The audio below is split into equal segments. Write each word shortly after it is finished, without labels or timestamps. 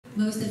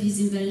most of his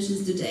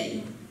inventions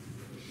today.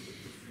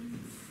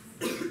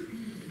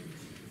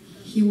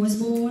 He was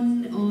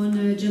born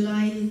on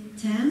July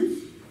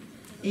 10th,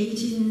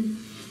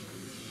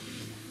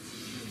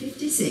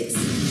 1856.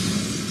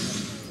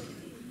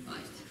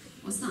 Right,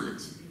 o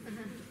stać.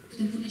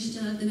 Putem pune și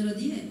cealaltă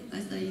melodie?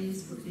 Asta e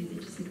scurt, 10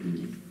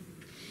 secunde.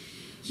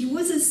 He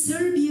was a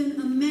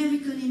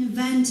Serbian-American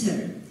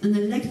inventor, an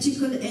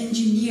electrical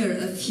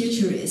engineer, a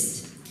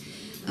futurist.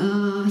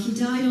 He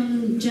died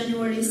on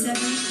January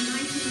 7th,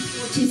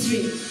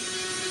 1943.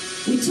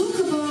 We talk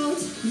about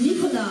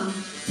Nikola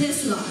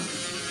Tesla.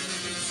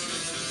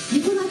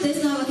 Nikola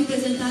Tesla va fi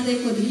prezentat de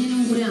Codrin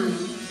Ungureanu.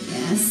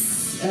 Yes,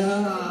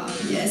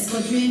 yes,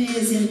 Codrin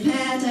is in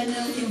PET, I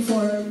know him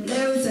for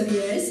loads of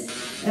years.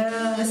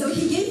 So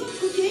he gave up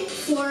cooking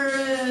for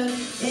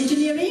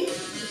engineering.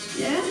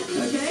 Yeah,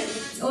 okay.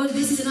 Oh,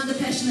 this is another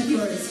passion of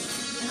yours.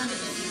 Another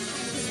passion.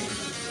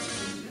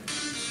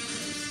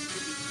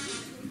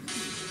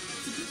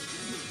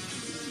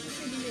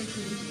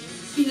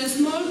 In a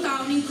small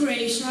town in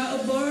Croatia,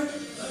 a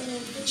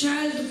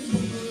child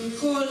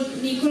called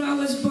Nikola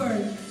was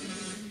born.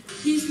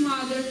 His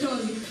mother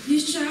told him,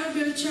 "This child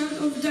will be a child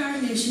of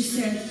darkness," she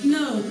said.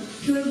 "No,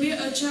 he will be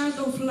a child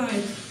of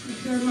light,"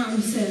 her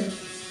mom said.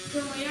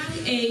 From a young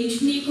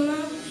age, Nikola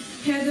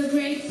had a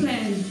great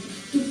plan.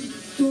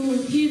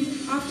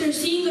 After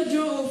seeing a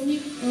draw of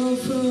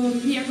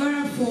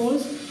Niagara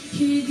Falls,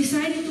 he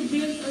decided to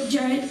build a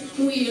giant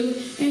wheel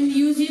and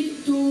use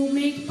it to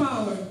make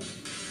power.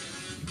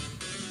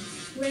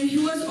 When he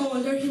was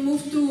older, he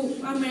moved to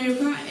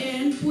America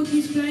and put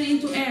his plan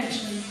into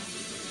action.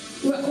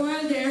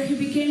 While there, he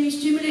became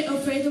extremely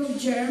afraid of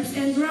germs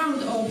and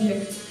round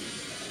objects.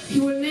 He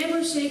will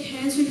never shake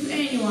hands with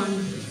anyone.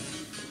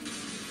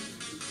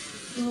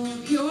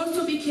 He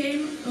also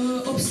became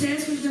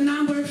obsessed with the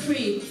number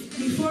 3.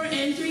 Before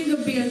entering the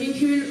building,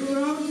 he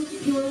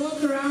will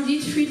walk around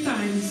it 3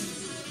 times.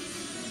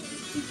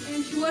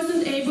 And he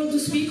wasn't able to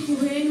speak to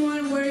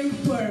anyone wearing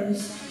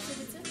pearls.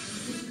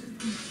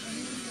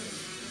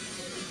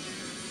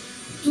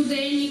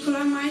 Today,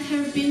 Nikola might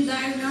have been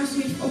diagnosed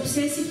with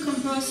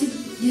obsessive-compulsive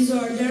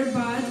disorder,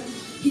 but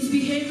his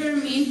behavior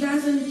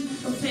doesn't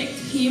affect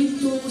him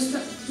to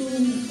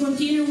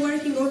continue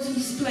working on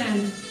his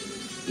plan.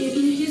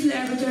 In his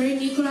laboratory,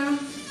 Nikola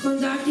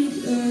conducted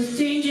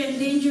strange and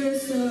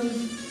dangerous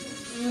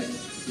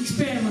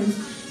experiments.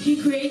 He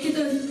created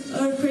an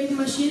earthquake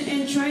machine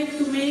and tried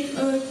to make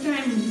a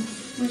time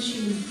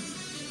machine.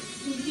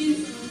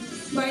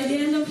 By the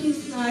end of his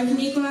life,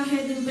 Nikola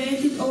had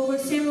invented over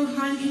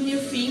 700 new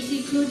things,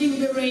 including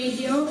the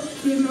radio,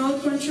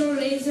 remote control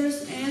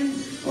lasers, and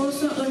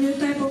also a new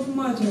type of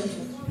motor.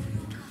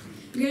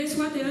 Guess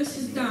what else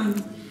he's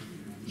done?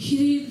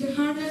 He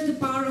harnessed the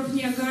power of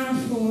Niagara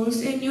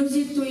Falls and used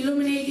it to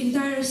illuminate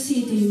entire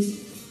cities.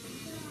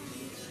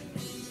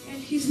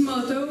 And his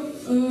motto,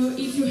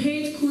 if your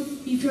hate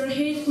could be turned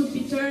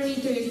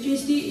into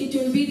electricity, it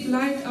will be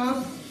light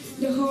up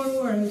the whole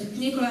world.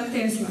 Nikola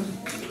Tesla.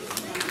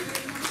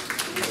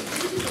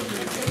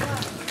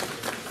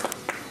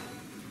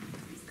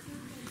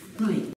 Right.